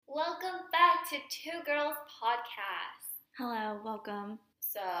to Two Girls Podcast. Hello, welcome.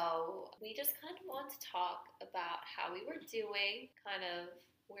 So, we just kind of want to talk about how we were doing, kind of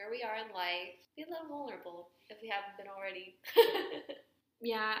where we are in life, be a little vulnerable if we haven't been already.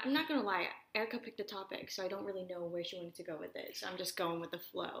 Yeah, I'm not gonna lie, Erica picked the topic, so I don't really know where she wanted to go with it, so I'm just going with the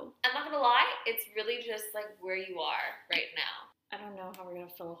flow. I'm not gonna lie, it's really just like where you are right now. I don't know how we're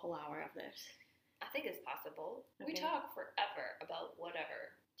gonna fill a whole hour of this. I think it's possible. We Okay. talk forever about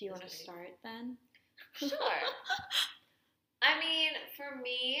whatever. Do you want to start then? Sure. I mean, for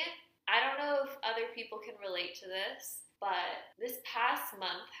me, I don't know if other people can relate to this, but this past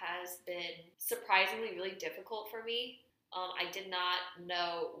month has been surprisingly really difficult for me. I did not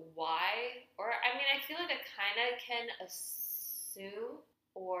know why, or I mean, I feel like I kind of can assume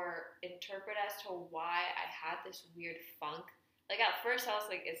or interpret as to why I had this weird funk. Like at first I was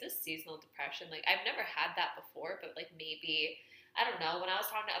like, is this seasonal depression? Like I've never had that before, but like maybe, I don't know, when I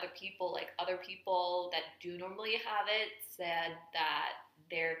was talking to other people, like other people that do normally have it said that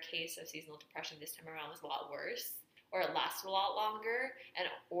their case of seasonal depression this time around was a lot worse, or it lasted a lot longer,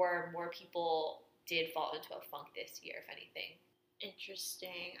 and or more people did fall into a funk this year, if anything.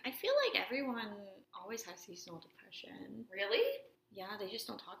 Interesting. I feel like everyone always has seasonal depression. Really? Yeah, they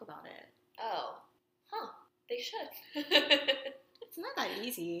just don't talk about it. Oh. Huh. They should. It's not that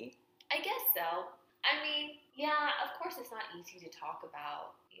easy. I guess so. I mean, yeah, of course it's not easy to talk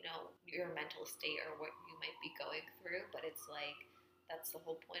about, you know, your mental state or what you might be going through, but it's like, that's the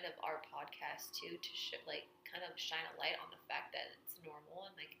whole point of our podcast too, to kind of shine a light on the fact that it's normal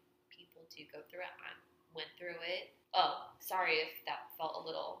and like people do go through it. I went through it. Oh, sorry if that felt a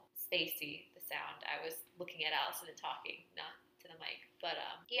little spacey, the sound. I was looking at Allison and talking, not to the mic. But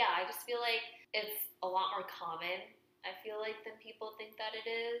yeah, I just feel like it's a lot more common, I feel like, than people think that it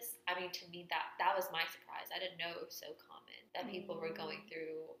is. I mean, to me, that was my surprise. I didn't know it was so common that people were going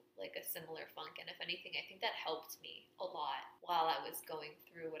through like a similar funk. And if anything, I think that helped me a lot while I was going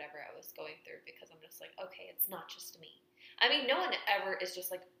through whatever I was going through, because I'm just like, okay, it's not just me. I mean, no one ever is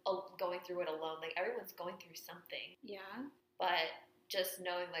just like going through it alone. Like everyone's going through something. Yeah. But just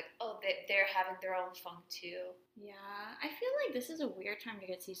knowing like, oh, they're having their own funk too. Yeah, I feel like this is a weird time to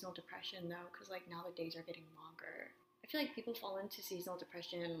get seasonal depression though, because like now the days are getting longer. I feel like people fall into seasonal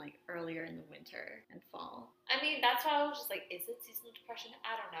depression like earlier in the winter and fall. I mean, that's why I was just like, is it seasonal depression?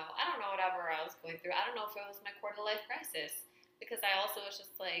 I don't know. I don't know whatever I was going through. I don't know if it was my quarter life crisis, because I also was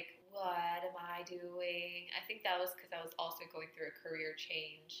just like, what am I doing? I think that was because I was also going through a career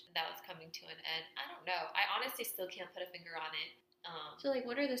change and that was coming to an end. I don't know. I honestly still can't put a finger on it. So like,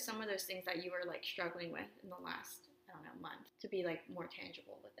 what are some of those things that you were like struggling with in the last, I don't know, month to be like more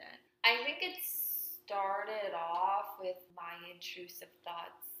tangible with it? I think it started off with my intrusive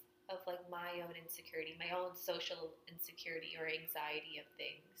thoughts of like my own insecurity, my own social insecurity or anxiety of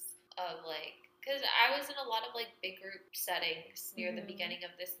things, of like, because I was in a lot of like big group settings near the beginning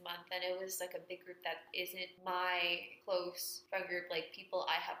of this month, and it was like a big group that isn't my close friend group, like people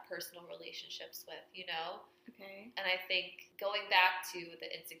I have personal relationships with, you know? Okay. And I think going back to the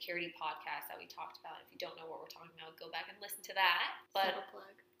insecurity podcast that we talked about, if you don't know what we're talking about, go back and listen to that. But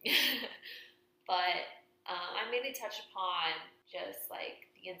plug. but I mainly touch upon just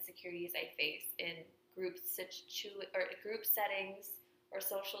like the insecurities I face in group settings or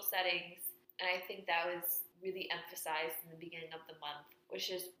social settings. And I think that was really emphasized in the beginning of the month, which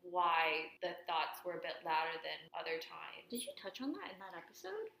is why the thoughts were a bit louder than other times. Did you touch on that in that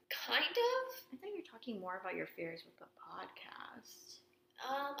episode? Kind of. I thought you were talking more about your fears with the podcast.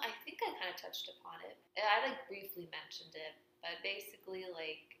 I think I kind of touched upon it. I like briefly mentioned it, but basically,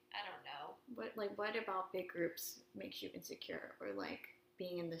 like, I don't know. What about big groups makes you insecure, or like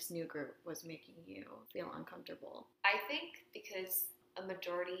being in this new group was making you feel uncomfortable? I think because a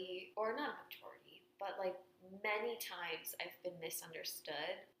majority, or not a majority, but like many times I've been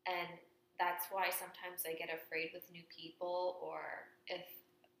misunderstood, and that's why sometimes I get afraid with new people, or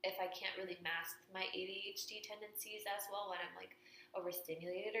if I can't really mask my ADHD tendencies as well when I'm like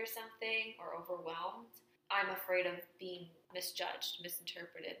overstimulated or something, or overwhelmed, I'm afraid of being misjudged,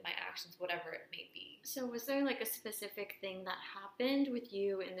 misinterpreted, my actions, whatever it may be. So was there like a specific thing that happened with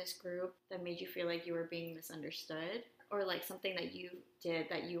you in this group that made you feel like you were being misunderstood? Or like something that you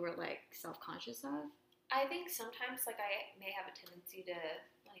did that you were like self-conscious of? I think sometimes like I may have a tendency to,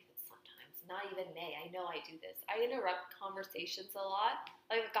 not even sometimes, not even may, I know I do this. I interrupt conversations a lot.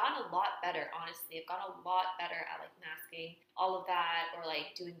 Like I've gotten a lot better, honestly. I've gotten a lot better at like masking all of that, or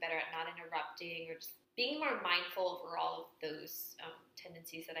like doing better at not interrupting, or just being more mindful over all of those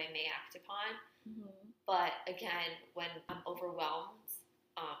tendencies that I may act upon. Mm-hmm. But again, when I'm overwhelmed,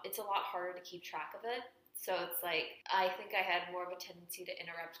 it's a lot harder to keep track of it. So it's like, I think I had more of a tendency to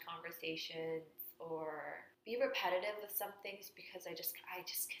interrupt conversations or be repetitive with some things because I just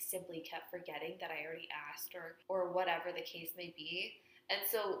simply kept forgetting that I already asked or whatever the case may be. And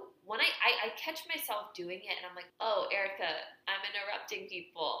so when I catch myself doing it and I'm like, oh, Erica, I'm interrupting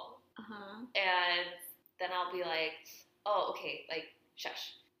people. And then I'll be like, oh, okay, like,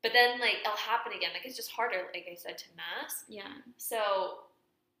 shush. But then, like, it'll happen again. Like, it's just harder, like I said, to mask. Yeah. So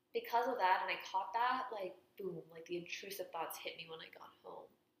because of that, and I caught that, like, boom, like, the intrusive thoughts hit me when I got home.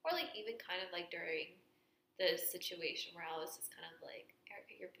 Or, like, even kind of, like, during the situation where I was just kind of like,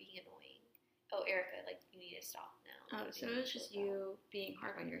 Erica, you're being annoying. Oh, Erica, like, you need to stop now. Oh, so it was just you being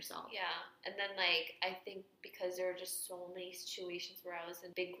hard on yourself. Yeah. And then, like, I think because there were just so many situations where I was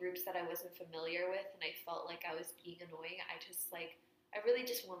in big groups that I wasn't familiar with and I felt like I was being annoying, I really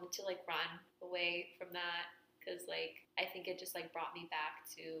just wanted to, like, run away from that. Because, like, I think it just, like, brought me back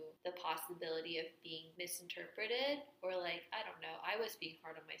to the possibility of being misinterpreted or, like, I don't know. I was being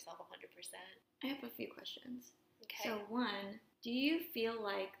hard on myself 100%. I have a few questions. Okay. So, one, do you feel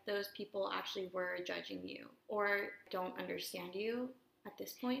like those people actually were judging you or don't understand you at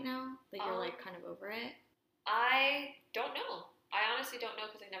this point now? That you're, like, kind of over it? I don't know. I honestly don't know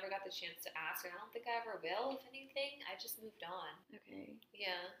because I never got the chance to ask. And I don't think I ever will, if anything. I just moved on. Okay.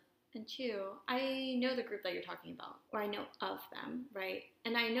 Yeah. And two, I know the group that you're talking about, or I know of them, right?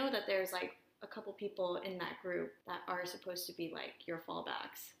 And I know that there's, like, a couple people in that group that are supposed to be, like, your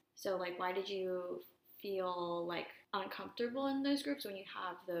fallbacks. So, like, why did you feel, like, uncomfortable in those groups when you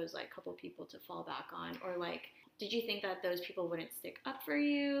have those, like, couple people to fall back on? Or, like, did you think that those people wouldn't stick up for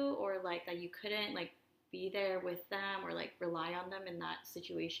you? Or, like, that you couldn't, like, be there with them or, like, rely on them in that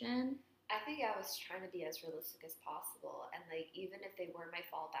situation? I think I was trying to be as realistic as possible. And, like, even if they were my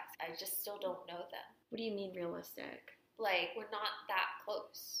fallbacks, I just still don't know them. What do you mean realistic? Like, we're not that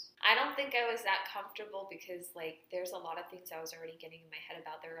close. I don't think I was that comfortable because, like, there's a lot of things I was already getting in my head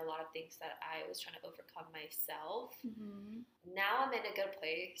about. There were a lot of things that I was trying to overcome myself. Mm-hmm. Now I'm in a good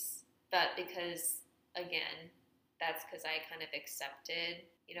place, but because, again, that's because I kind of accepted,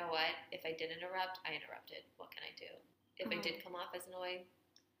 you know what, if I did interrupt, I interrupted. What can I do? If I did come off as annoying,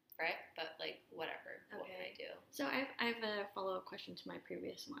 right? But, like, whatever. Okay. What can I do? So I have a follow-up question to my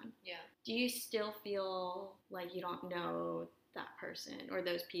previous one. Yeah. Do you still feel like you don't know that person or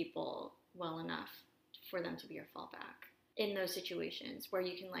those people well enough for them to be your fallback in those situations where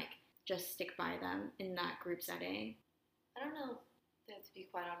you can, like, just stick by them in that group setting? I don't know. To be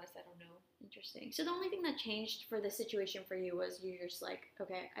quite honest, I don't know. Interesting. So the only thing that changed for this situation for you was you're just like,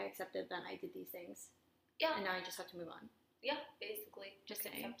 okay, I accepted that I did these things. Yeah. And now I just have to move on. Yeah, basically. Just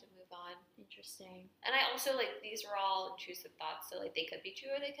accept and move on. Interesting. And I also, like, these are all intrusive thoughts, so, like, they could be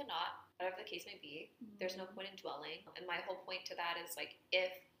true or they could not, whatever the case may be. Mm-hmm. There's no point in dwelling. And my whole point to that is, like, if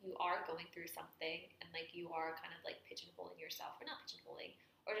you are going through something and, like, you are kind of, like, pigeonholing yourself, or not pigeonholing,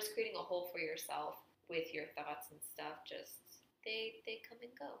 or just creating a hole for yourself with your thoughts and stuff, just, they come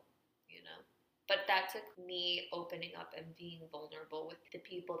and go, you know? But that took me opening up and being vulnerable with the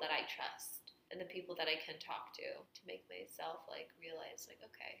people that I trust and the people that I can talk to make myself, like, realize, like,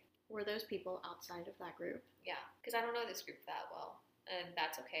 okay. Were those people outside of that group? Yeah, because I don't know this group that well, and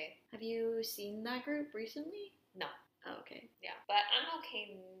that's okay. Have you seen that group recently? No. Oh, okay. Yeah, but I'm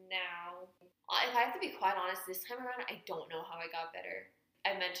okay now. If I have to be quite honest, this time around, I don't know how I got better.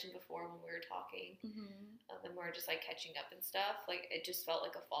 I mentioned before when we were talking, and we were just, like, catching up and stuff, like, it just felt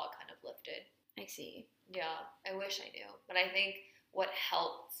like a fog kind of lifted. I see. Yeah, I wish I knew, but I think what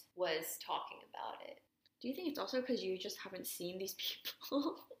helped was talking about it. Do you think it's also because you just haven't seen these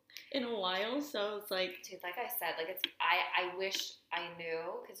people in a while? So it's like... Dude, like I said, like, it's I wish I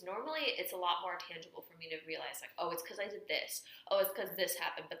knew, because normally it's a lot more tangible for me to realize, like, oh, it's because I did this. Oh, it's because this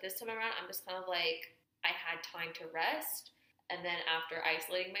happened. But this time around, I'm just kind of like, I had time to rest. And then after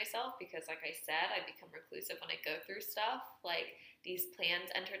isolating myself, because, like I said, I become reclusive when I go through stuff. Like, these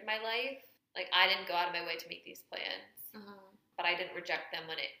plans entered my life. Like, I didn't go out of my way to make these plans. But I didn't reject them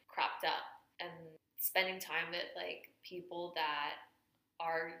when it cropped up. And spending time with, like, people that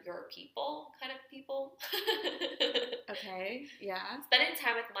are your people, kind of people. Okay, yeah. Spending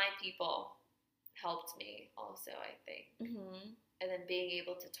time with my people helped me also, I think. Mm-hmm. And then being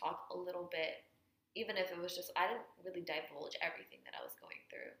able to talk a little bit, even if it was just, I didn't really divulge everything that I was going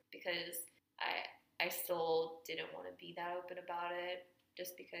through, because I still didn't want to be that open about it,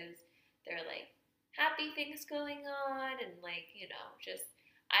 just because there are, like, happy things going on, and, like, you know, just,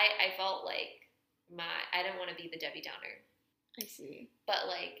 I felt like I didn't want to be the Debbie Downer. I see. But,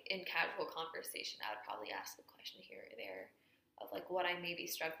 like, in casual conversation, I would probably ask a question here or there of, like, what I may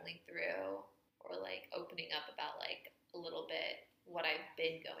be struggling through, or, like, opening up about, like, a little bit what I've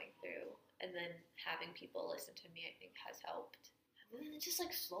been going through. And then having people listen to me, I think, has helped. And then it's just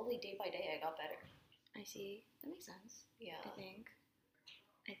like slowly, day by day, I got better. I see. That makes sense. Yeah.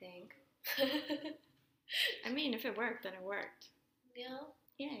 I think. I mean, if it worked, then it worked. Yeah.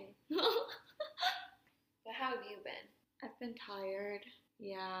 Yay. But how have you been? I've been tired.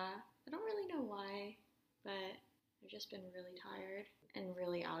 Yeah. I don't really know why, but I've just been really tired and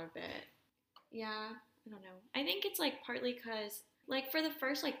really out of it. Yeah. I don't know. I think it's like partly because like for the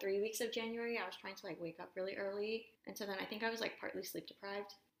first like 3 weeks of January, I was trying to like wake up really early, and so then I think I was like partly sleep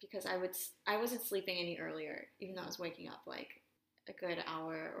deprived because I wasn't sleeping any earlier, even though I was waking up like a good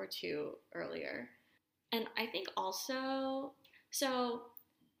hour or two earlier. And I think also, so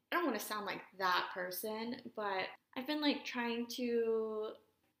I don't want to sound like that person, but I've been like trying to,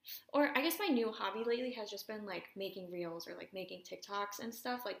 or I guess my new hobby lately has just been like making reels or like making TikToks and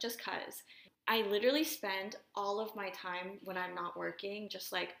stuff, like just cause. I literally spend all of my time when I'm not working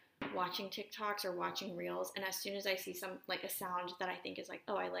just like watching TikToks or watching reels, and as soon as I see some like a sound that I think is like,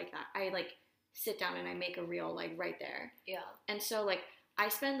 oh, I like that, I like sit down and I make a reel like right there. Yeah. And so like I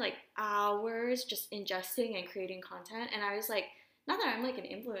spend like hours just ingesting and creating content, and I was like, not that I'm like an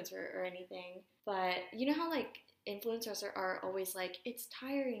influencer or anything, but you know how like influencers are always like, it's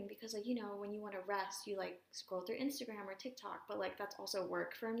tiring because like, you know, when you want to rest, you like scroll through Instagram or TikTok, but like that's also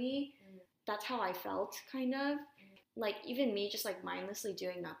work for me. That's how I felt kind of. Like even me just like mindlessly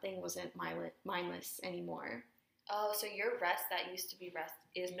doing nothing wasn't mindless anymore. Oh, so your rest that used to be rest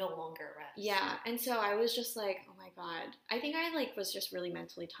is no longer rest. Yeah, and so I was just like, oh my god. I think I like was just really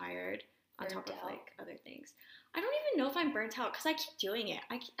mentally tired on top of like other things. I don't even know if I'm burnt out because I keep doing it.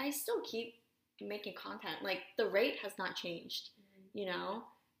 I still keep making content. Like the rate has not changed, you know?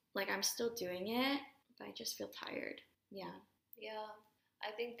 Like I'm still doing it, but I just feel tired. Yeah. Yeah.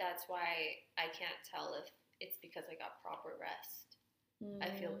 I think that's why I can't tell if it's because I got proper rest.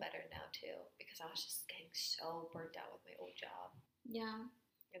 I feel better now too because I was just getting so burnt out with my old job. Yeah.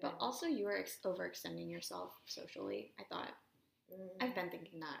 But also you were overextending yourself socially, I thought. I've been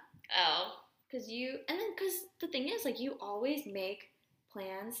thinking that. Oh. Because the thing is, like, you always make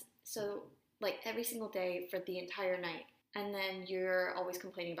plans, so, like, every single day for the entire night, and then you're always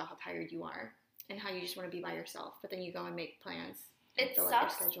complaining about how tired you are, and how you just want to be by yourself, but then you go and make plans. It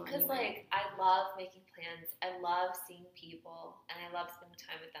sucks because, like, I love making plans, I love seeing people, and I love spending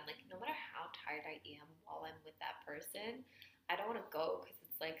time with them. Like, no matter how tired I am while I'm with that person, I don't want to go because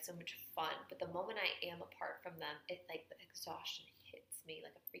it's, like, so much fun, but the moment I am apart from them, it's, like, the exhaustion hits me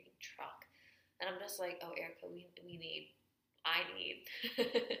like a freaking truck. And I'm just like, oh, Erica, I need.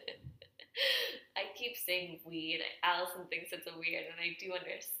 I keep saying weed. Allison thinks it's weird, and I do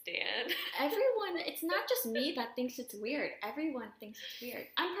understand. Everyone, it's not just me that thinks it's weird. Everyone thinks it's weird.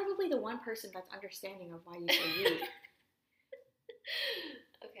 I'm probably the one person that's understanding of why you say weed.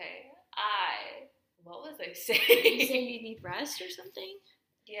 Okay, what was I saying? You say you need rest or something?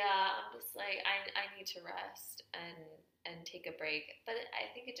 Yeah, I'm just like, I need to rest and take a break. But I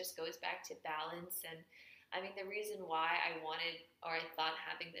think it just goes back to balance. And I mean, the reason why I wanted, or I thought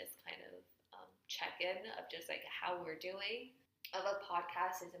having this kind of check-in of just like how we're doing of a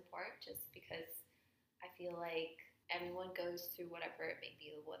podcast is important, just because I feel like everyone goes through whatever it may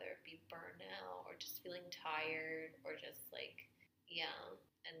be, whether it be burnout or just feeling tired or just like, yeah.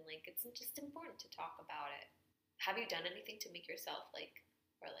 And like, it's just important to talk about it. Have you done anything to make yourself like,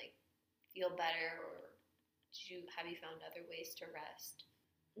 or like feel better, or have you found other ways to rest?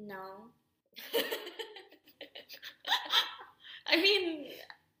 No. I mean,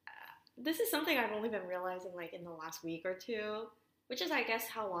 this is something I've only been realizing like in the last week or two, which is I guess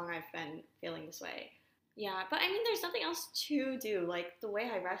how long I've been feeling this way. Yeah, but I mean there's nothing else to do. Like the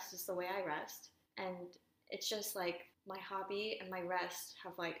way I rest is the way I rest, and it's just like my hobby and my rest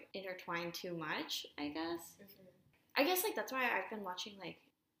have like intertwined too much, I guess. I guess like that's why I've been watching like,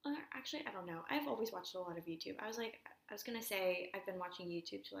 actually I don't know, I've always watched a lot of YouTube. I was gonna say I've been watching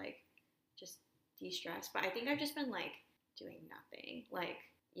YouTube to like just de-stress, but I think I've just been like doing nothing, like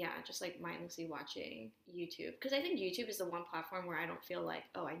yeah, just like mindlessly watching YouTube, because I think YouTube is the one platform where I don't feel like,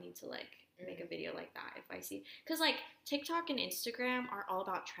 oh, I need to like make a video like that if I see, because like TikTok and Instagram are all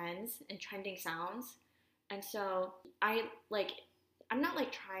about trends and trending sounds, and so I'm not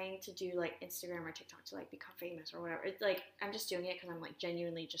like trying to do like Instagram or TikTok to like become famous or whatever. It's like I'm just doing it because I'm like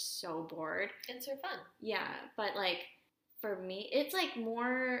genuinely just so bored. It's so fun. Yeah, but like for me, it's like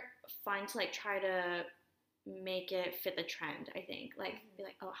more fun to like try to make it fit the trend. I think like be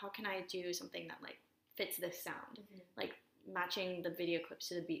like, oh, how can I do something that like fits this sound, like matching the video clips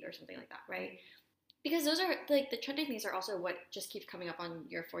to the beat or something like that, right? Because those are like the trending things are also what just keeps coming up on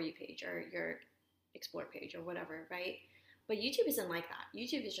your For You page or your Explore page or whatever, right? But YouTube isn't like that.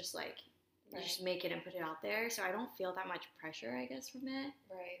 YouTube is just like You just make it and put it out there. So I don't feel that much pressure, I guess, from it.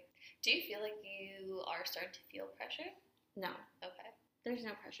 Right. Do you feel like you are starting to feel pressure? No. Okay. There's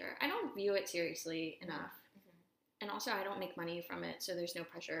no pressure. I don't view it seriously enough. And also, I don't make money from it, so there's no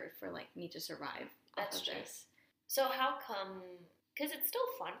pressure for, like, me to survive. That's true. This. So how come? Because it's still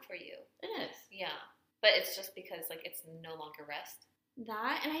fun for you. It is. Yeah. But it's just because, like, it's no longer rest.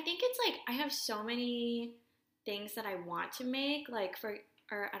 That, and I think it's, like, I have so many things that I want to make, like,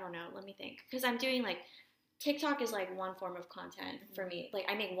 I don't know, let me think. Because I'm doing, like, TikTok is, like, one form of content for me. Like,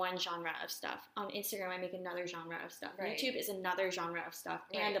 I make one genre of stuff. On Instagram, I make another genre of stuff. Right. YouTube is another genre of stuff.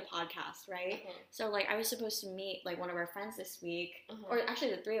 Right. And a podcast, right? So, like, I was supposed to meet, like, one of our friends this week. Or actually,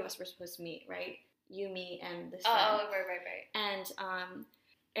 the three of us were supposed to meet, right? You, me, and this friend. Oh, right. And,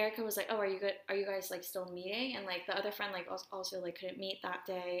 Erica was like, oh, are you guys, like, still meeting? And, like, the other friend, like, also, like, couldn't meet that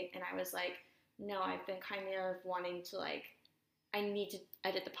day. And I was like, no, I've been kind of wanting to, like, I need to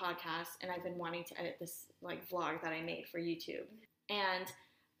edit the podcast, and I've been wanting to edit this, like, vlog that I made for YouTube. And,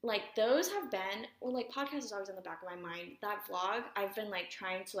 like, those have been, well, like, podcast is always in the back of my mind. That vlog, I've been, like,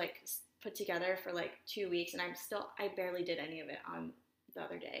 trying to, like, put together for, like, 2 weeks, and I barely did any of it on the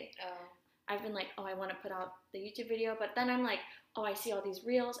other day. Oh. I've been like, oh, I want to put out the YouTube video, but then I'm like, oh, I see all these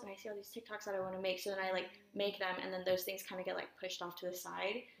reels, and I see all these TikToks that I want to make, so then I, like, make them, and then those things kind of get, like, pushed off to the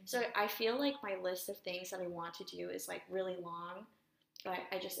side. So I feel like my list of things that I want to do is, like, really long, but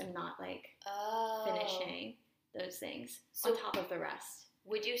I just am not, like, finishing those things on top of the rest.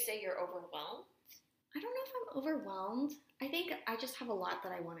 Would you say you're overwhelmed? I don't know if I'm overwhelmed. I think I just have a lot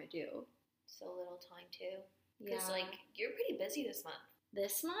that I want to do. So little time, too. Because, like, you're pretty busy this month.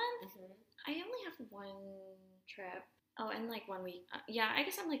 This month? I only have one trip. Oh, and, like, 1 week. Yeah, I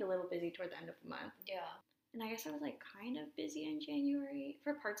guess I'm, like, a little busy toward the end of the month. Yeah. And I guess I was, like, kind of busy in January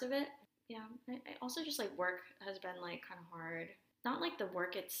for parts of it. Yeah. I also just, like, work has been, like, kind of hard. Not, like, the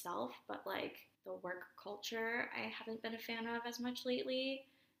work itself, but, like, the work culture I haven't been a fan of as much lately,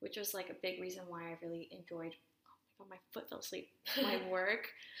 which was, like, a big reason why I really enjoyed, oh my God, my foot fell asleep, my work.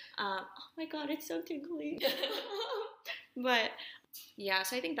 Oh my God, it's so tingly. But, yeah,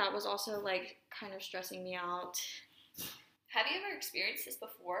 so I think that was also, like, kind of stressing me out. Have you ever experienced this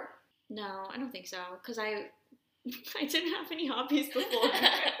before? No, I don't think so, because I didn't have any hobbies before.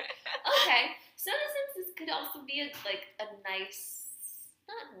 Okay, so in a sense, this could also be, a nice,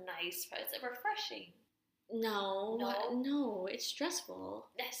 not nice, but it's refreshing. No, it's stressful.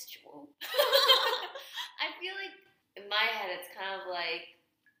 That's true. I feel like, in my head, it's kind of like,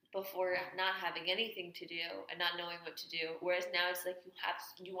 before not having anything to do and not knowing what to do, whereas now it's like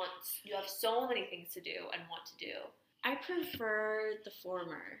you have so many things to do and want to do. I prefer the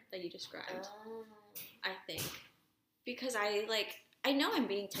former that you described. I think, because I know I'm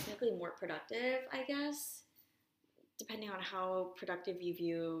being technically more productive, I guess, depending on how productive you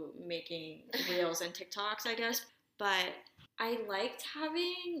view making reels and TikToks, I guess. But I liked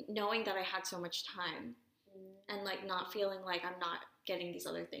knowing that I had so much time and, like, not feeling like I'm not getting these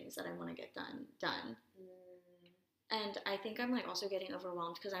other things that I want to get done. And I think I'm, like, also getting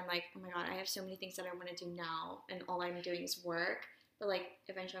overwhelmed because I'm like, oh my God, I have so many things that I want to do now, and all I'm doing is work. But, like,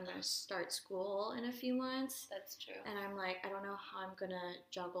 eventually I'm going to start school in a few months. That's true. And I'm like, I don't know how I'm going to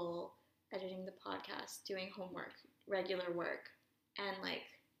juggle editing the podcast, doing homework, regular work, and, like,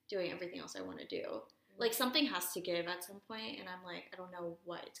 doing everything else I want to do. Like, something has to give at some point, and I'm like, I don't know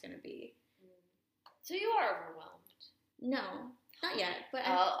what it's going to be. So you are overwhelmed? No, not yet. But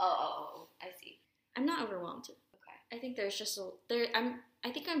I see. I'm not overwhelmed. Okay. I think there's just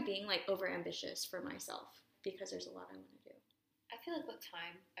I think I'm being, like, over ambitious for myself because there's a lot I want to do. I feel like with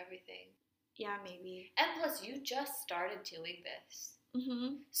time, everything. Yeah, maybe. And plus, you just started doing this.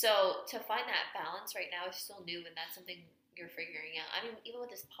 So to find that balance right now is still new, and that's something you're figuring out. I mean, even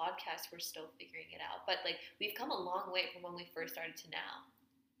with this podcast, we're still figuring it out. But, like, we've come a long way from when we first started to now.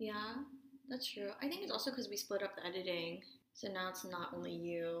 Yeah, that's true. I think it's also because we split up the editing, so now it's not only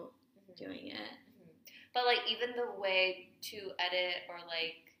you doing it. But, like, even the way to edit, or,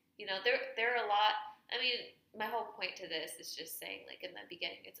 like, you know, there are a lot. I mean, my whole point to this is just saying, like, in the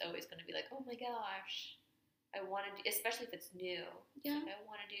beginning, it's always going to be like, oh my gosh, I want to do, especially if it's new. Yeah. Like, I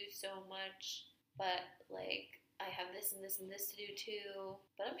want to do so much, but, like, I have this and this and this to do too.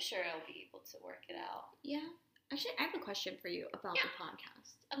 But I'm sure I'll be able to work it out. Yeah. Actually, I have a question for you about the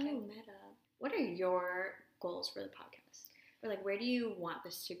podcast. Okay. Oh, meta. What are your goals for the podcast? Or, like, where do you want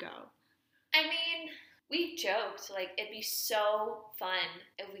this to go? I mean, we joked, like, it'd be so fun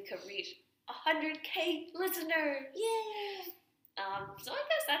if we could reach 100K listeners. Yay! So I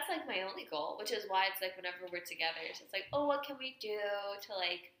guess that's, like, my only goal, which is why it's, like, whenever we're together, it's just like, oh, what can we do to,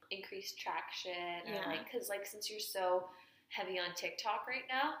 like, increase traction? Or, like, because, like, since you're so heavy on TikTok right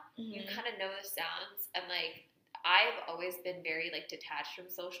now. You Mm-hmm. kind of know the sounds, and like I've always been very like detached from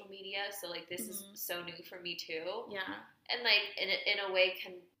social media, so like this is so new for me too. Yeah. And like in a way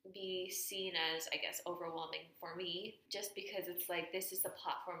can be seen as, I guess, overwhelming for me, just because it's like this is the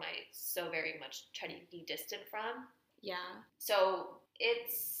platform I so very much try to be distant from. Yeah. So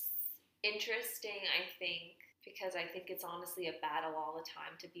it's interesting, I think, because I think it's honestly a battle all the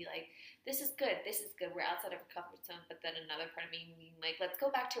time to be like, this is good, we're outside of our comfort zone, but then another part of me being like, let's go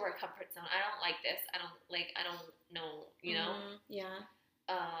back to our comfort zone. I don't like this. I don't know, you know? Yeah.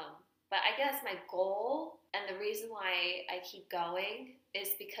 But I guess my goal and the reason why I keep going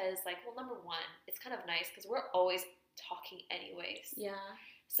is because, like, well, number one, it's kind of nice because we're always talking anyways. Yeah.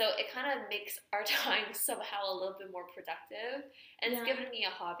 So it kind of makes our time somehow a little bit more productive. And it's given me a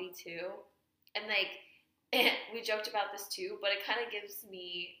hobby too. And like, we joked about this too, but it kind of gives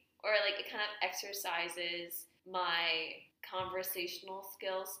me, or like it kind of exercises my conversational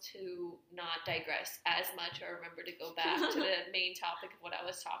skills to not digress as much or remember to go back to the main topic of what I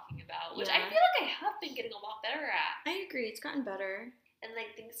was talking about, which I feel like I have been getting a lot better at. I agree. It's gotten better. And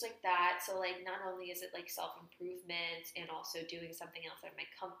like things like that. So like not only is it like self-improvement and also doing something outside my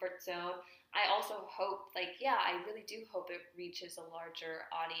comfort zone, I also hope, like, yeah, I really do hope it reaches a larger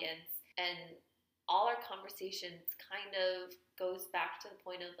audience, and all our conversations kind of goes back to the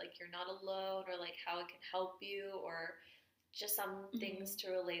point of like you're not alone, or like how it can help you, or just some things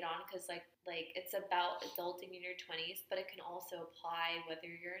to relate on, because like it's about adulting in your 20s, but it can also apply whether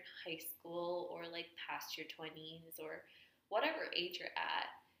you're in high school or like past your 20s or whatever age you're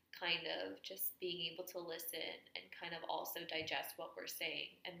at. Kind of just being able to listen and kind of also digest what we're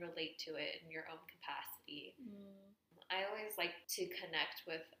saying and relate to it in your own capacity. I always like to connect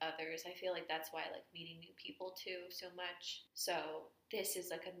with others. I feel like that's why I like meeting new people too so much. So this is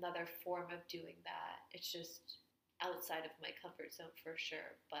like another form of doing that. It's just outside of my comfort zone for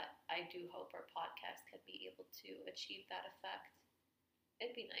sure, but I do hope our podcast can be able to achieve that effect.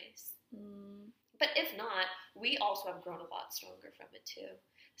 It'd be nice. But if not, we also have grown a lot stronger from it too.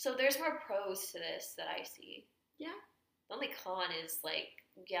 So there's more pros to this that I see. Yeah. The only con is like,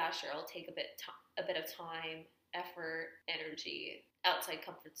 yeah, sure, it'll take a bit of time, effort, energy, outside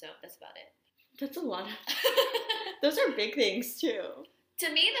comfort zone. That's about it. That's a lot. Those are big things too.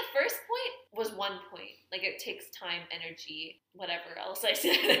 To me, the first point was 1 point. Like, it takes time, energy, whatever else I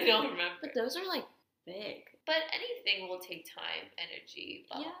said. I don't remember. But those are like big. But anything will take time, energy,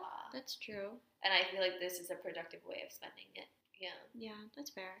 blah, blah, blah. That's true. And I feel like this is a productive way of spending it. Yeah. Yeah, that's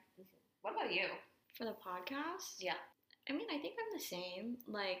fair. What about you? For the podcast? Yeah. I mean, I think I'm the same.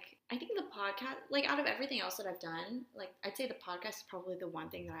 Like, I think the podcast, like, out of everything else that I've done, like, I'd say the podcast is probably the one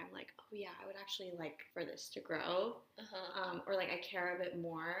thing that I'm like, oh, yeah, I would actually like for this to grow. Or, like, I care a bit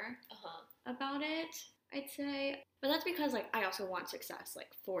more about it, I'd say. But that's because, like, I also want success, like,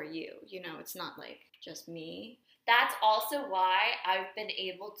 for you. You know, it's not, like, just me. That's also why I've been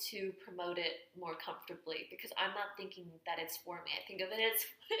able to promote it more comfortably, because I'm not thinking that it's for me. I think of it as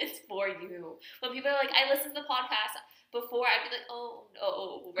it's for you. When people are like, I listen to the podcast, before I'd be like, oh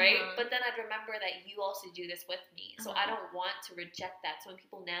no, right? But then I'd remember that you also do this with me. So I don't want to reject that. So when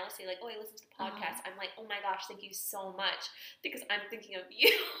people now say like, oh, I listen to the podcast, I'm like, oh my gosh, thank you so much, because I'm thinking of you.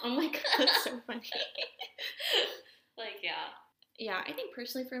 Oh my god, that's so funny. Like, yeah. Yeah, I think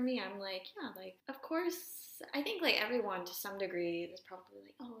personally for me, I'm like, yeah, like, of course, I think, like, everyone to some degree is probably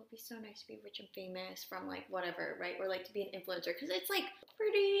like, oh, it'd be so nice to be rich and famous from, like, whatever, right? Or, like, to be an influencer, because it's, like,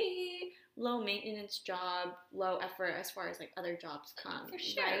 pretty low maintenance job, low effort as far as, like, other jobs come, for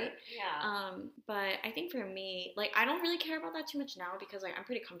sure. right? Yeah. But I think for me, like, I don't really care about that too much now, because, like, I'm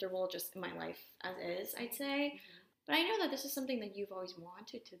pretty comfortable just in my life as is, I'd say. But I know that this is something that you've always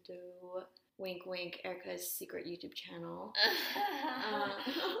wanted to do. Wink, wink, Erica's secret YouTube channel.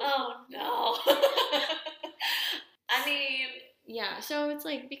 Oh, no. I mean... Yeah, so it's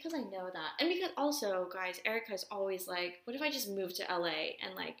like, because I know that. And because also, guys, Erica's always like, what if I just move to LA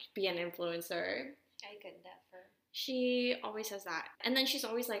and, like, be an influencer? I couldn't ever. She always says that. And then she's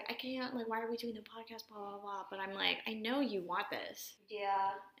always like, I can't, like, why are we doing the podcast, blah, blah, blah. But I'm like, I know you want this.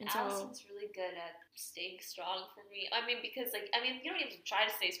 Yeah. And Allison's really good at staying strong for me. I mean, because, like, you don't even try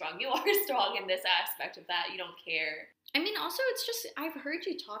to stay strong. You are strong in this aspect of that. You don't care. I mean, also, it's just, I've heard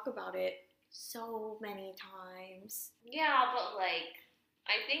you talk about it so many times. Yeah, but, like,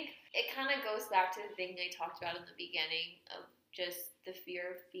 I think it kind of goes back to the thing I talked about in the beginning of just the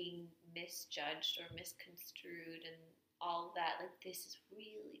fear of being misjudged or misconstrued and all of that. Like, this is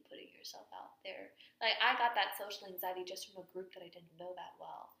really putting yourself out there. Like, I got that social anxiety just from a group that I didn't know that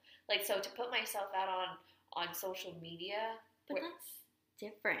well. Like, so to put myself out on social media. But that's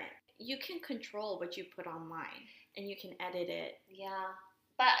different. You can control what you put online. and you can edit it. Yeah.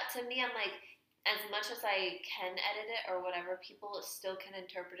 But to me, I'm like, as much as I can edit it or whatever, people still can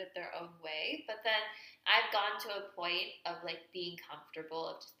interpret it their own way. But then I've gotten to a point of like being comfortable,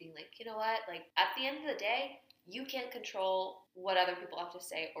 of just being like, you know what? Like at the end of the day, you can't control what other people have to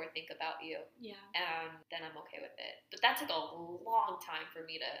say or think about you. Yeah. And then I'm okay with it. But that took a long time for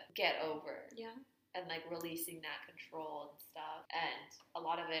me to get over. Yeah. And like releasing that control and stuff. And a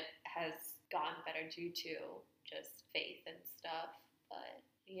lot of it has gotten better due to just faith and stuff. But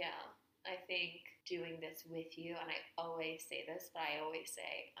yeah, I think doing this with you, and I always say this, but I always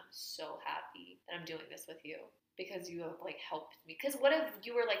say I'm so happy that I'm doing this with you because you have like helped me. Because what if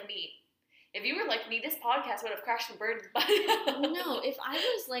you were like me? If you were like me, this podcast would have crashed and burned by now. No, if I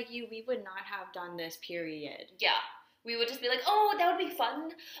was like you, we would not have done this, period. Yeah. We would just be like, oh, that would be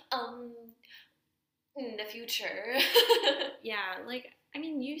fun. In the future. Yeah, like, I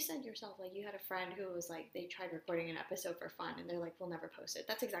mean, you said yourself, like, you had a friend who was like, they tried recording an episode for fun, and they're like, we'll never post it.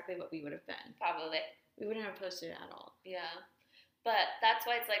 That's exactly what we would have been. Probably. We wouldn't have posted it at all. Yeah. But that's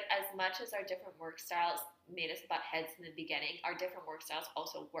why it's like, as much as our different work styles made us butt heads in the beginning, our different work styles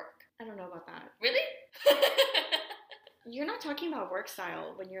also work. I don't know about that. Really? You're not talking about work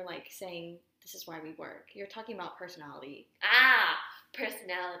style when you're like saying, this is why we work. You're talking about personality. Ah,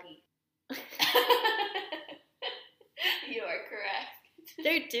 personality. You are correct.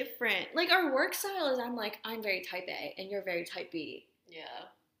 They're different. Like, our work style is, I'm very type A, and you're very type B. Yeah.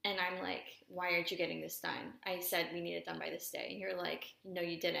 And I'm like, why aren't you getting this done? I said we need it done by this day. And you're like, no,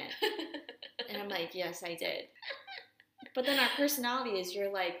 you didn't. And I'm like, yes, I did. But then our personality is,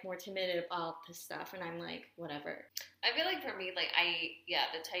 you're like more timid about this stuff. And I'm like, whatever. I feel like for me, like,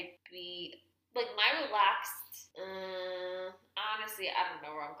 the type B, like, my relaxed, honestly, I don't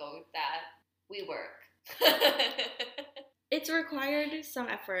know where I'm going with that. We work. It's required some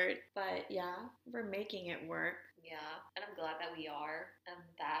effort, but yeah, we're making it work. Yeah, and I'm glad that we are, and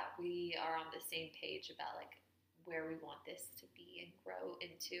that we are on the same page about like where we want this to be and grow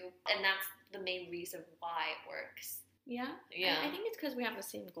into, and that's the main reason why it works. Yeah? Yeah. I think it's because we have the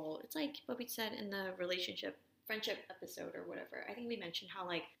same goal. It's like what we said in the friendship episode or whatever. I think we mentioned how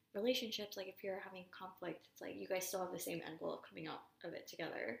like relationships, like if you're having conflict, it's like you guys still have the same end goal of coming out of it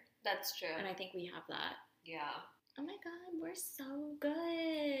together. That's true. And I think we have that. Yeah. Oh my god, we're so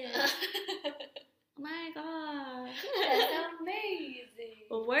good. Oh my god. That's amazing.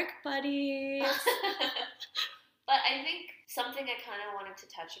 Work buddies. But I think something I kind of wanted to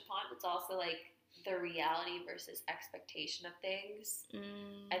touch upon was also like the reality versus expectation of things.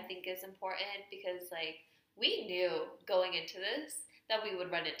 I think is important because like we knew going into this that we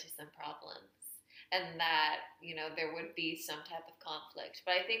would run into some problems and that, you know, there would be some type of conflict.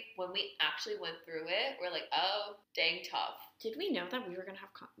 But I think when we actually went through it, we're like, oh, dang tough. Did we know that we were going to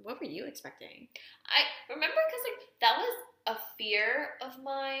have what were you expecting? I remember because like that was a fear of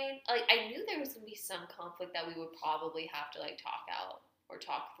mine. Like I knew there was going to be some conflict that we would probably have to like talk out or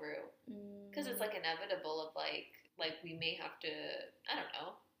talk through. Because it's like inevitable of like we may have to, I don't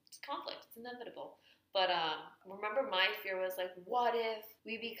know, it's conflict, it's inevitable. But remember my fear was like, what if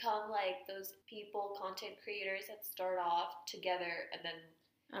we become like those people, content creators that start off together and then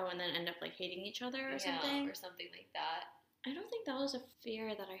end up like hating each other or something? Or something like that. I don't think that was a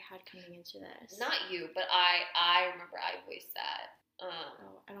fear that I had coming into this. Not you, but I remember I voiced that.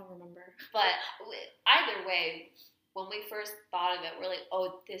 I don't remember. But either way, when we first thought of it, we're like,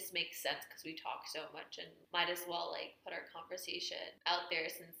 oh, this makes sense because we talk so much and might as well like put our conversation out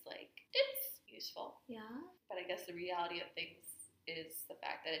there since like it's useful. Yeah. But I guess the reality of things is the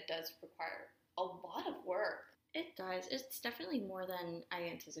fact that it does require a lot of work. It does. It's definitely more than I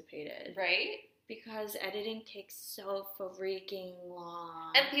anticipated. Right? Because editing takes so freaking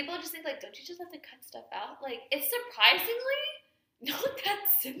long. And people just think like, don't you just have to cut stuff out? Like, it's surprisingly not that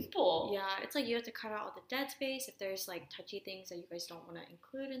simple. Yeah, it's like you have to cut out all the dead space. If there's like touchy things that you guys don't want to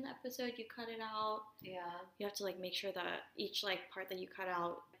include in the episode, you cut it out. Yeah. You have to like make sure that each like part that you cut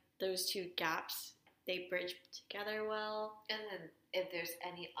out, those two gaps, they bridge together well. And then if there's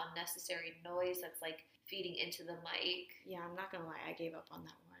any unnecessary noise that's like feeding into the mic. Yeah, I'm not gonna lie, I gave up on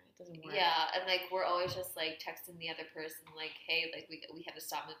that one. It doesn't work. Yeah, and like we're always just like texting the other person like, hey, like we have to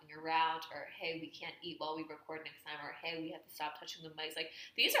stop moving around, or hey, we can't eat while we record next time, or hey, we have to stop touching the mics. Like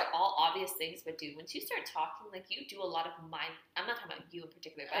these are all obvious things, but dude, once you start talking, like you do a lot of I'm not talking about you in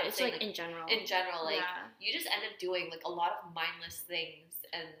particular, but it's saying, like in general. In general, like you just end up doing like a lot of mindless things.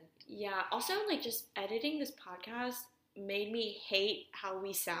 And yeah, also like just editing this podcast made me hate how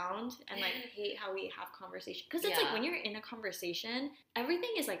we sound and like hate how we have conversation, because it's like when you're in a conversation, everything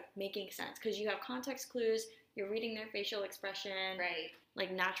is like making sense because you have context clues, you're reading their facial expression. Right.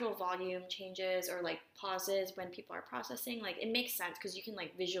 Like natural volume changes or like pauses when people are processing. Like it makes sense because you can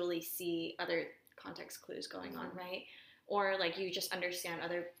like visually see other context clues going on, right? Or like you just understand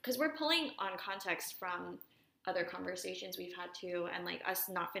other, because we're pulling on context from other conversations we've had too, and like us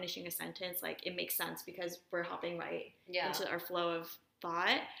not finishing a sentence, like it makes sense because we're hopping right into our flow of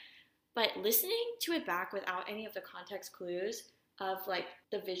thought. But listening to it back without any of the context clues of like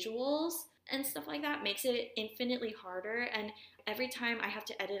the visuals and stuff like that makes it infinitely harder. And every time I have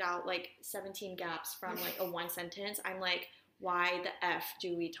to edit out like 17 gaps from like a one sentence, I'm like, why the F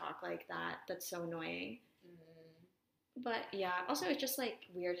do we talk like that? That's so annoying. But yeah, also it's just like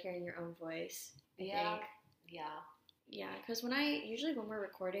weird hearing your own voice, I think. Yeah, because when we're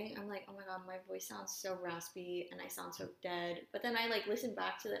recording, I'm like, oh my god, my voice sounds so raspy and I sound so dead. But then I like listen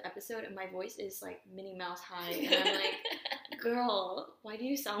back to the episode and my voice is like Minnie Mouse high, and I'm like, girl, why do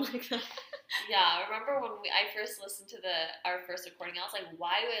you sound like that? Yeah, I remember when I first listened to our first recording, I was like,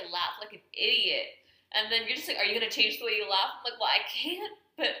 why do I laugh like an idiot? And then you're just like, are you gonna change the way you laugh? I'm like, well, I can't,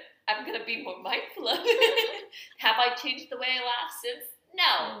 but I'm gonna be more mindful of it. Have I changed the way I laugh since?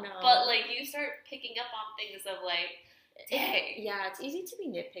 No. But like you start picking up on things of like, dang. Yeah, it's easy to be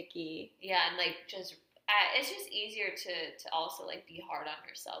nitpicky. Yeah, and like just it's just easier to also like be hard on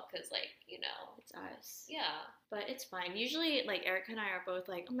yourself because like, you know, it's us. Yeah, but it's fine. Usually like Erica and I are both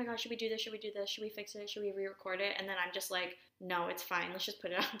like, oh my gosh, should we do this, should we do this, should we fix it, should we re-record it? And then I'm just like, no, it's fine, let's just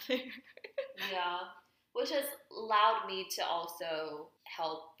put it out there. Yeah, which has allowed me to also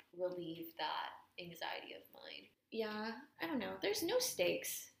help relieve that anxiety of mine. Yeah, I don't know, there's no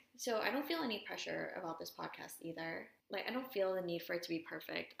stakes, so I don't feel any pressure about this podcast either. Like I don't feel the need for it to be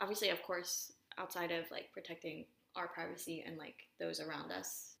perfect. Obviously, of course, outside of like protecting our privacy and like those around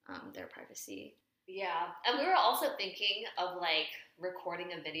us, their privacy. Yeah, and we were also thinking of like recording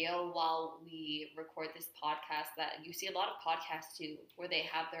a video while we record this podcast. That you see a lot of podcasts too, where they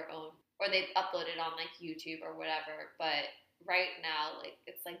have their own, or they upload it on like YouTube or whatever. But right now, like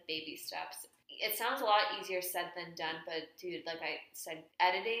it's like baby steps. It sounds a lot easier said than done, but dude, like I said,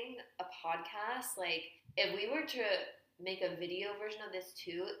 editing a podcast, like if we were to make a video version of this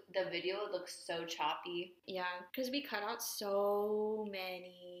too, the video looks so choppy. Yeah, because we cut out so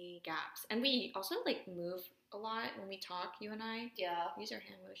many gaps, and we also like move a lot when we talk, you and I. Yeah. We use our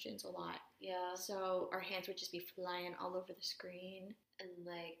hand motions a lot. Yeah. So our hands would just be flying all over the screen. And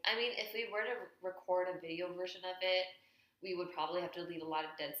like, I mean, if we were to record a video version of it, we would probably have to leave a lot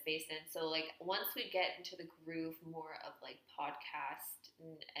of dead space in. So like once we get into the groove more of like podcast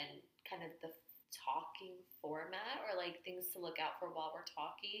and kind of the talking format or like things to look out for while we're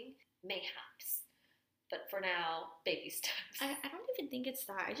talking, mayhaps. But for now, baby steps. I don't even think it's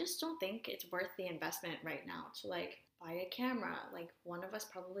that. I just don't think it's worth the investment right now to like buy a camera. Like one of us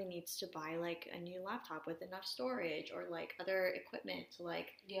probably needs to buy like a new laptop with enough storage or like other equipment to like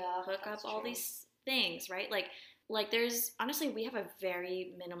hook up all these things, right? Like there's, honestly, we have a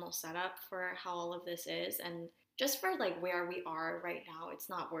very minimal setup for how all of this is, and just for like where we are right now, it's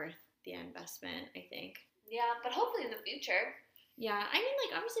not worth the investment, I think. Yeah, but hopefully in the future. Yeah, I mean,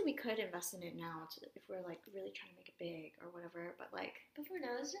 like, obviously we could invest in it now if we're, like, really trying to make it big or whatever, but, like... But for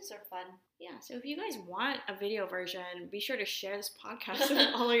now, this is just for fun. Yeah, so if you guys want a video version, be sure to share this podcast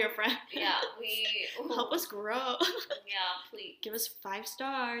with all of your friends. Yeah, help us grow. Yeah, please. Give us 5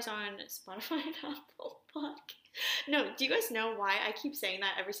 stars on Spotify and Apple Podcast. No, do you guys know why I keep saying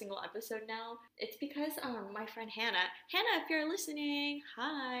that every single episode now? It's because my friend Hannah, if you're listening,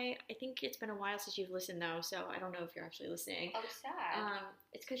 hi. I think it's been a while since you've listened though, so I don't know if you're actually listening. Oh, sad.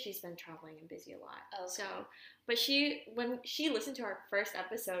 It's because she's been traveling and busy a lot. Okay. So, but when she listened to our first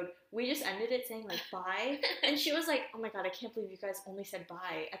episode, we just ended it saying like bye, and she was like, "Oh my god, I can't believe you guys only said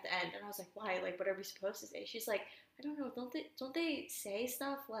bye at the end." And I was like, "Why? Like, what are we supposed to say?" She's like, I don't know, don't they say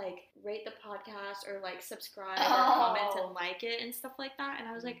stuff like rate the podcast or like subscribe or comment and like it and stuff like that? And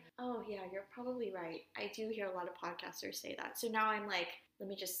I was like, oh yeah, you're probably right. I do hear a lot of podcasters say that. So now I'm like, let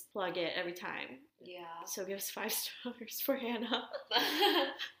me just plug it every time. Yeah. So give us 5 stars for Hannah.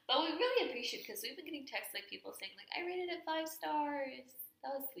 But we really appreciate it because we've been getting texts like people saying like, I rated it 5 stars.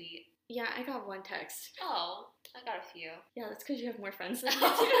 That was sweet. Yeah, I got 1 text. Oh, I got a few. Yeah, that's because you have more friends than me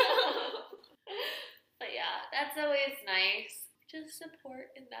too. But yeah, that's always nice. Just support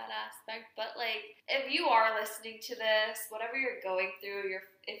in that aspect. But like, if you are listening to this, whatever you're going through,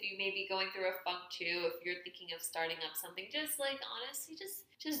 if you may be going through a funk too, if you're thinking of starting up something, just like honestly,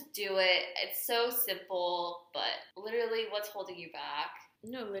 just do it. It's so simple, but literally, what's holding you back?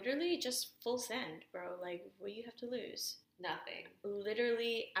 No, literally just full send, bro. Like, what do you have to lose? Nothing.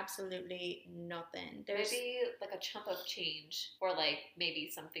 Literally, absolutely nothing. There's maybe like a chunk of change, or like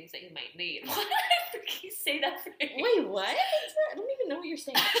maybe some things that you might need. Why did I say that phrase? Wait, what? I don't even know what you're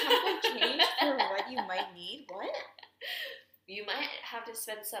saying. A chunk of change for what you might need? What? You might have to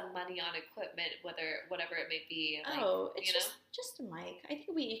spend some money on equipment, whatever it may be. Like, it's just a mic. I think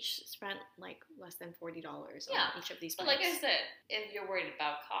we each spent like less than $40 on each of these mics. But like I said, if you're worried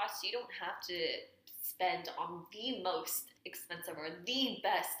about costs, you don't have to spend on the most expensive or the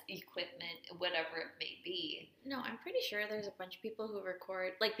best equipment, whatever it may be. No, I'm pretty sure there's a bunch of people who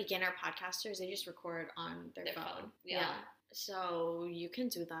record, like beginner podcasters, they just record on their phone. Yeah. So you can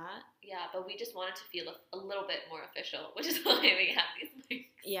do that. Yeah, but we just wanted to feel a little bit more official, which is why we have these mics.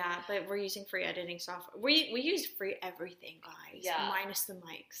 Yeah, but we're using free editing software. We use free everything, guys. Yeah. Minus the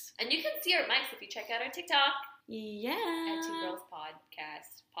mics. And you can see our mics if you check out our TikTok. Yeah. At 2 Girls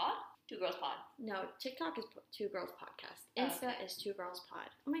Podcast. Pod? 2 Girls Pod. No, TikTok is 2 Girls Podcast. Insta is 2 Girls Pod.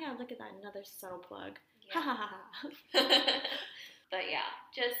 Oh my god, look at that. Another subtle plug. Ha ha ha. But yeah,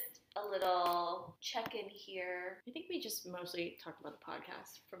 just a little check-in here. I think we just mostly talked about the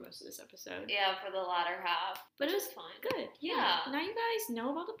podcast for most of this episode. Yeah, for the latter half. But it was fun. Good. Yeah. Now you guys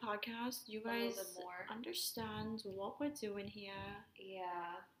know about the podcast. You guys more. Understand what we're doing here.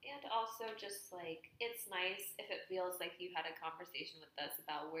 Yeah. And also just like, it's nice if it feels like you had a conversation with us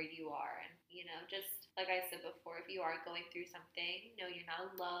about where you are. And, just like I said before, if you are going through something, you're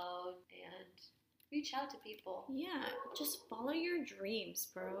not alone. And reach out to people. Yeah, just follow your dreams,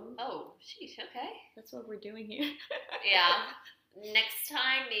 bro. Oh, sheesh, okay. That's what we're doing here. Yeah. Next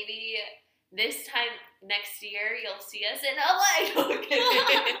time, maybe this time next year, you'll see us in LA. Okay.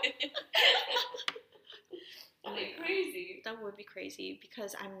 That'd be crazy. That would be crazy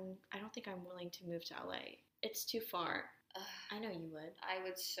because I don't think I'm willing to move to LA. It's too far. I know you would. I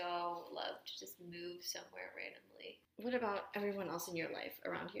would so love to just move somewhere randomly. What about everyone else in your life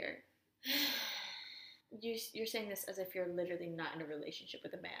around here? You're saying this as if you're literally not in a relationship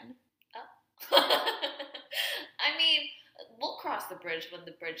with a man. Oh. I mean, we'll cross the bridge when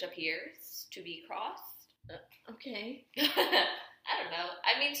the bridge appears to be crossed. Okay. I don't know.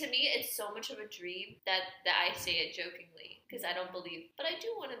 I mean, to me, it's so much of a dream that I say it jokingly because I don't believe. But I do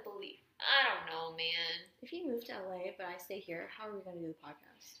want to believe. I don't know, man. If you move to LA, but I stay here, how are we going to do the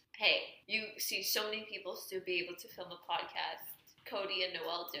podcast? Hey, you see so many people still be able to film a podcast. Cody and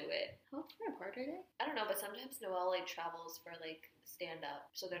Noelle do it. How far apart are they? I don't know, but sometimes Noelle travels for stand-up,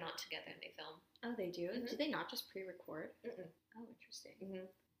 so they're not together and they film. Oh, they do? Mm-hmm. Do they not just pre-record? Mm-mm. Oh, interesting. Mm-hmm.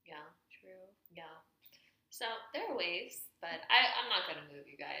 Yeah. True. Yeah. So, there are ways, but I'm not going to move,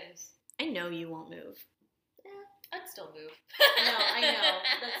 you guys. I know you won't move. Yeah, I'd still move. No, I know.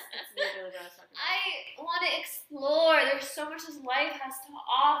 That's literally what I was talking about. I want to explore. There's so much this life has to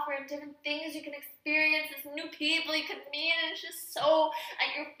offer, and different things you can experience, there's new people you can meet, and it's just so at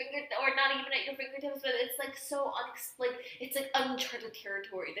your fingertips, or not even at your fingertips, but it's so unexplained. It's uncharted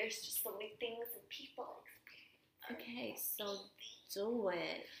territory. There's just so many things and people to experience. Okay, so do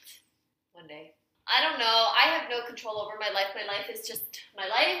it. One day. I don't know. I have no control over my life. My life is just my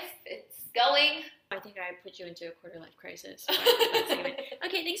life. It's going. I think I put you into a quarter-life crisis.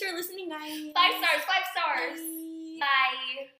 Okay, thanks for listening, guys. 5 stars, 5 stars. Bye.